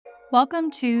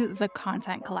Welcome to The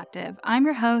Content Collective. I'm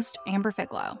your host, Amber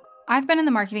Figlow. I've been in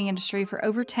the marketing industry for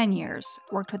over 10 years,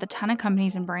 worked with a ton of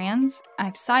companies and brands.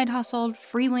 I've side hustled,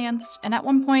 freelanced, and at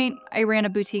one point, I ran a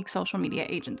boutique social media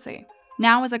agency.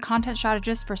 Now, as a content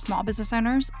strategist for small business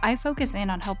owners, I focus in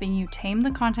on helping you tame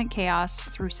the content chaos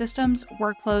through systems,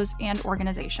 workflows, and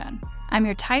organization. I'm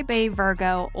your Type A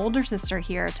Virgo older sister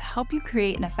here to help you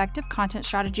create an effective content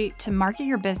strategy to market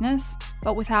your business,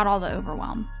 but without all the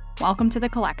overwhelm. Welcome to The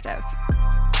Collective.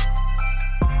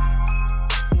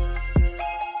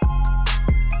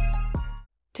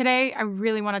 Today, I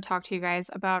really want to talk to you guys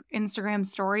about Instagram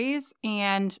stories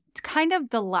and kind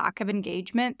of the lack of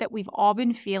engagement that we've all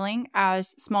been feeling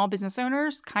as small business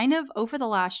owners kind of over the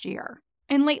last year.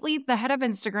 And lately, the head of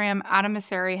Instagram, Adam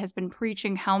Mosseri, has been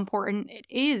preaching how important it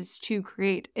is to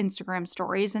create Instagram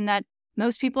stories and that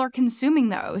most people are consuming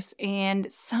those.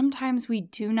 And sometimes we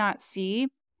do not see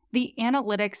the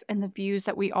analytics and the views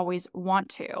that we always want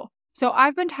to. So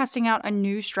I've been testing out a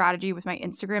new strategy with my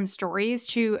Instagram stories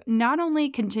to not only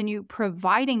continue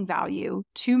providing value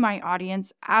to my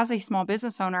audience as a small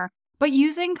business owner, but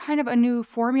using kind of a new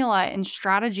formula and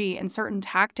strategy and certain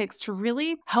tactics to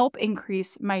really help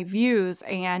increase my views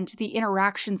and the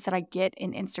interactions that I get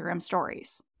in Instagram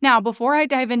stories. Now, before I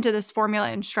dive into this formula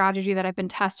and strategy that I've been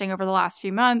testing over the last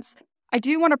few months, I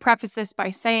do want to preface this by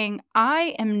saying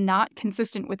I am not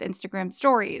consistent with Instagram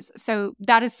stories. So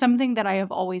that is something that I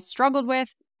have always struggled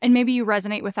with, and maybe you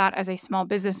resonate with that as a small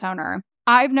business owner.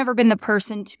 I've never been the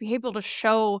person to be able to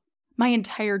show my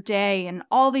entire day and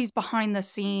all these behind the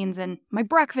scenes and my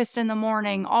breakfast in the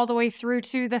morning, all the way through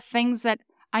to the things that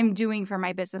I'm doing for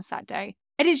my business that day.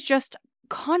 It is just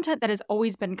content that has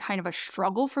always been kind of a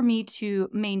struggle for me to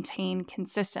maintain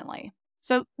consistently.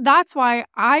 So that's why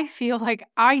I feel like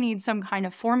I need some kind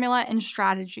of formula and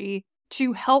strategy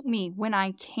to help me when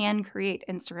I can create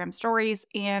Instagram stories,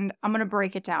 and I'm going to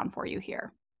break it down for you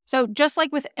here. So just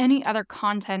like with any other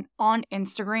content on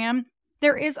Instagram,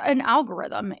 there is an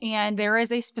algorithm and there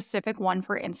is a specific one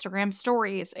for Instagram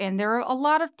stories, and there are a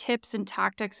lot of tips and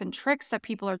tactics and tricks that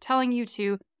people are telling you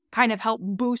to kind of help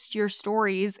boost your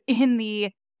stories in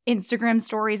the Instagram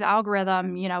stories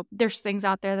algorithm. You know, there's things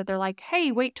out there that they're like,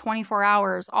 hey, wait 24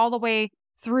 hours all the way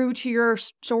through to your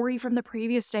story from the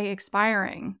previous day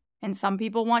expiring. And some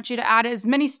people want you to add as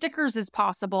many stickers as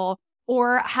possible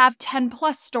or have 10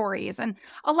 plus stories. And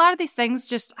a lot of these things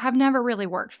just have never really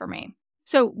worked for me.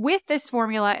 So with this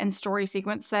formula and story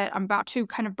sequence that I'm about to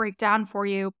kind of break down for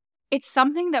you, it's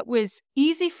something that was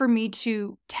easy for me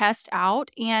to test out.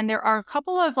 And there are a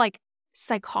couple of like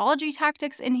psychology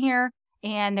tactics in here.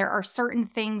 And there are certain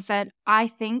things that I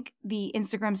think the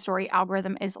Instagram story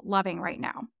algorithm is loving right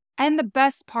now. And the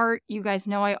best part, you guys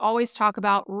know I always talk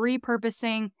about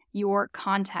repurposing your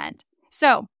content.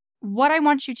 So what I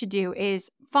want you to do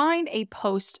is find a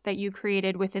post that you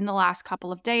created within the last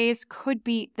couple of days, could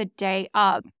be the day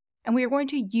of. And we are going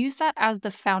to use that as the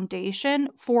foundation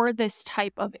for this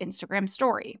type of Instagram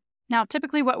story. Now,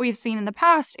 typically what we've seen in the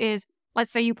past is, let's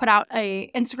say you put out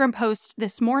a Instagram post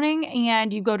this morning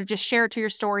and you go to just share it to your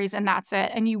stories and that's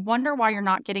it. And you wonder why you're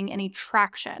not getting any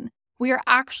traction. We are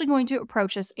actually going to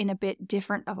approach this in a bit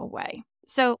different of a way.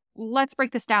 So let's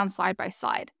break this down slide by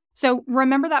slide. So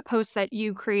remember that post that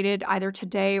you created either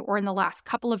today or in the last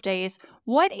couple of days.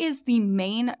 What is the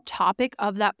main topic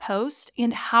of that post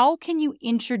and how can you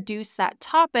introduce that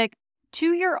topic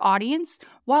to your audience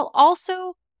while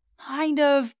also kind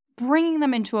of bringing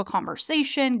them into a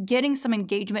conversation, getting some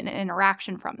engagement and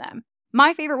interaction from them?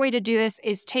 My favorite way to do this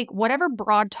is take whatever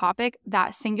broad topic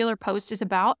that singular post is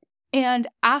about and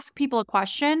ask people a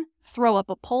question, throw up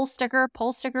a poll sticker.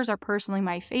 Poll stickers are personally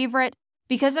my favorite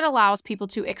because it allows people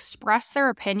to express their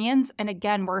opinions. And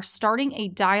again, we're starting a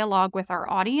dialogue with our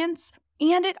audience.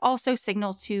 And it also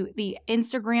signals to the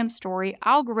Instagram story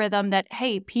algorithm that,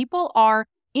 hey, people are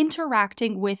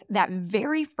interacting with that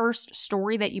very first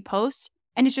story that you post.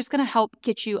 And it's just going to help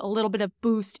get you a little bit of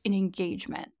boost in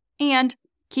engagement. And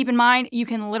keep in mind, you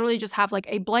can literally just have like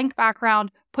a blank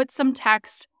background, put some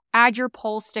text, add your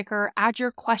poll sticker, add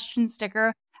your question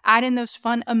sticker, add in those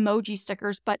fun emoji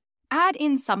stickers, but add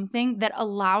in something that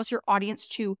allows your audience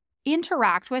to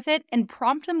interact with it and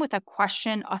prompt them with a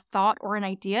question, a thought, or an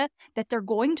idea that they're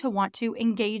going to want to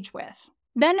engage with.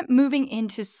 Then moving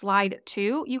into slide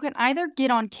 2, you can either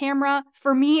get on camera.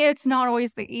 For me, it's not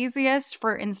always the easiest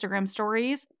for Instagram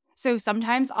stories. So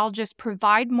sometimes I'll just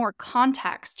provide more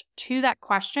context to that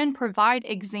question, provide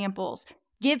examples,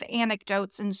 give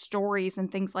anecdotes and stories and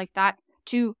things like that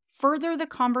to further the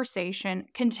conversation,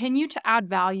 continue to add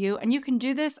value. And you can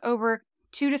do this over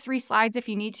 2 to 3 slides if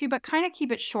you need to, but kind of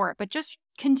keep it short. But just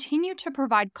continue to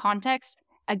provide context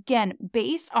again,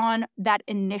 based on that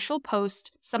initial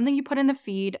post, something you put in the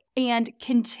feed, and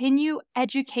continue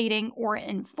educating or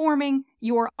informing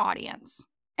your audience.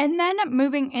 And then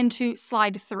moving into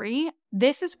slide 3,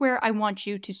 this is where I want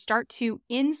you to start to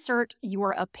insert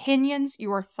your opinions,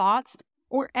 your thoughts,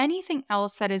 or anything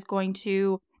else that is going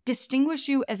to distinguish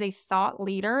you as a thought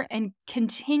leader and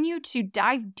continue to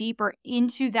dive deeper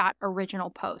into that original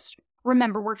post.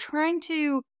 Remember, we're trying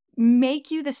to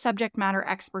make you the subject matter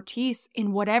expertise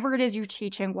in whatever it is you're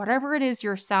teaching, whatever it is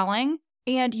you're selling,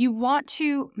 and you want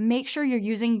to make sure you're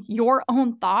using your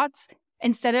own thoughts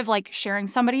instead of like sharing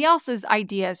somebody else's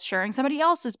ideas, sharing somebody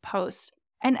else's posts.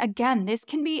 And again, this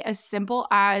can be as simple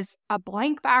as a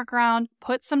blank background,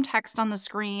 put some text on the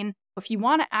screen. If you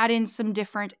want to add in some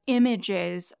different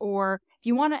images, or if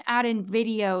you want to add in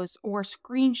videos or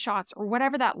screenshots or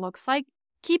whatever that looks like,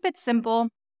 keep it simple.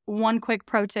 One quick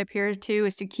pro tip here too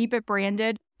is to keep it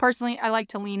branded. Personally, I like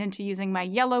to lean into using my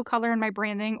yellow color in my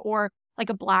branding or like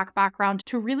a black background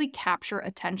to really capture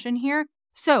attention here.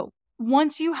 So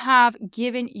once you have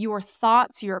given your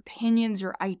thoughts, your opinions,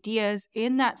 your ideas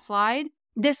in that slide,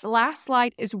 this last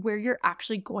slide is where you're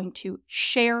actually going to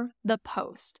share the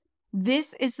post.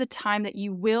 This is the time that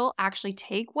you will actually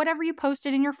take whatever you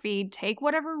posted in your feed, take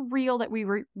whatever reel that we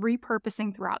were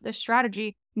repurposing throughout this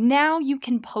strategy. Now you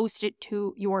can post it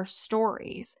to your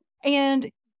stories. And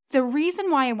the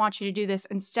reason why I want you to do this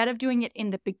instead of doing it in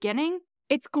the beginning,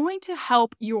 it's going to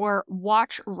help your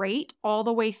watch rate all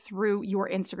the way through your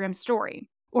Instagram story.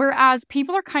 Whereas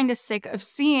people are kind of sick of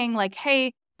seeing like,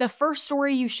 hey, the first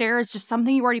story you share is just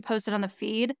something you already posted on the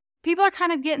feed. People are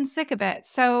kind of getting sick of it.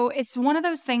 So it's one of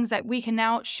those things that we can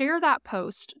now share that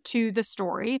post to the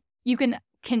story. You can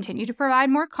continue to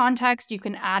provide more context. You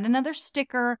can add another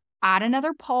sticker, add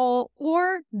another poll,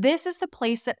 or this is the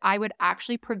place that I would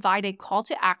actually provide a call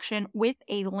to action with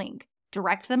a link.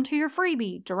 Direct them to your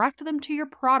freebie, direct them to your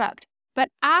product. But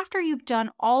after you've done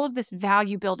all of this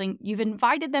value building, you've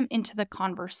invited them into the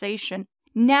conversation.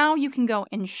 Now you can go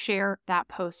and share that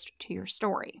post to your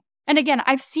story. And again,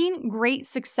 I've seen great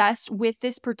success with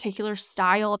this particular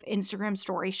style of Instagram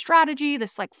story strategy,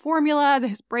 this like formula,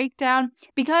 this breakdown,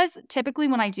 because typically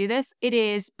when I do this, it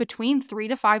is between 3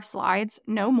 to 5 slides,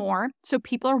 no more. So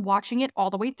people are watching it all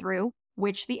the way through,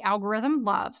 which the algorithm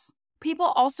loves. People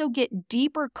also get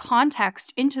deeper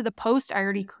context into the post I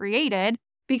already created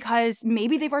because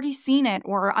maybe they've already seen it,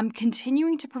 or I'm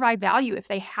continuing to provide value if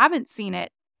they haven't seen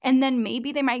it. And then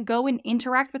maybe they might go and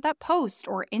interact with that post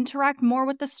or interact more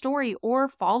with the story or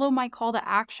follow my call to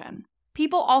action.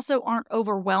 People also aren't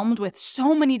overwhelmed with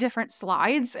so many different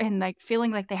slides and like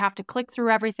feeling like they have to click through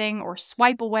everything or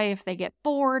swipe away if they get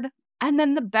bored. And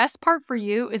then the best part for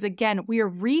you is, again, we are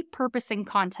repurposing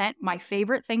content, my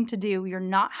favorite thing to do. You're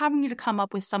not having to come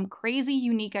up with some crazy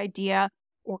unique idea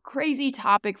or crazy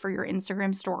topic for your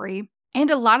Instagram story. And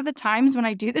a lot of the times when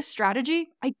I do this strategy,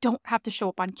 I don't have to show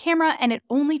up on camera and it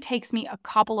only takes me a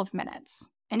couple of minutes.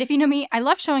 And if you know me, I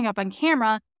love showing up on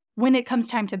camera when it comes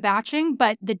time to batching,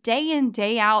 but the day in,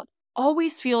 day out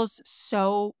always feels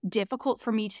so difficult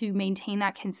for me to maintain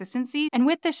that consistency. And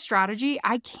with this strategy,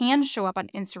 I can show up on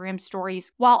Instagram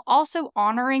stories while also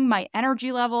honoring my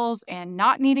energy levels and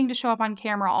not needing to show up on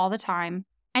camera all the time.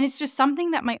 And it's just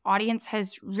something that my audience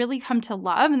has really come to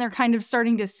love, and they're kind of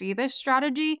starting to see this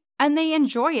strategy and they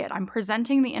enjoy it. I'm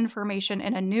presenting the information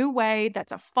in a new way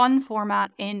that's a fun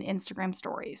format in Instagram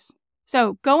stories.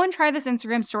 So go and try this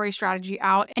Instagram story strategy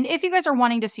out. And if you guys are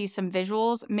wanting to see some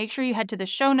visuals, make sure you head to the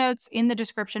show notes in the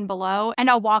description below, and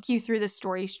I'll walk you through the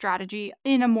story strategy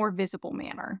in a more visible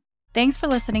manner. Thanks for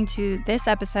listening to this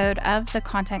episode of The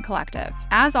Content Collective.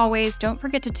 As always, don't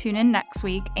forget to tune in next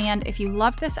week. And if you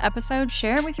loved this episode,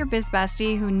 share it with your biz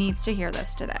bestie who needs to hear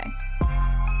this today.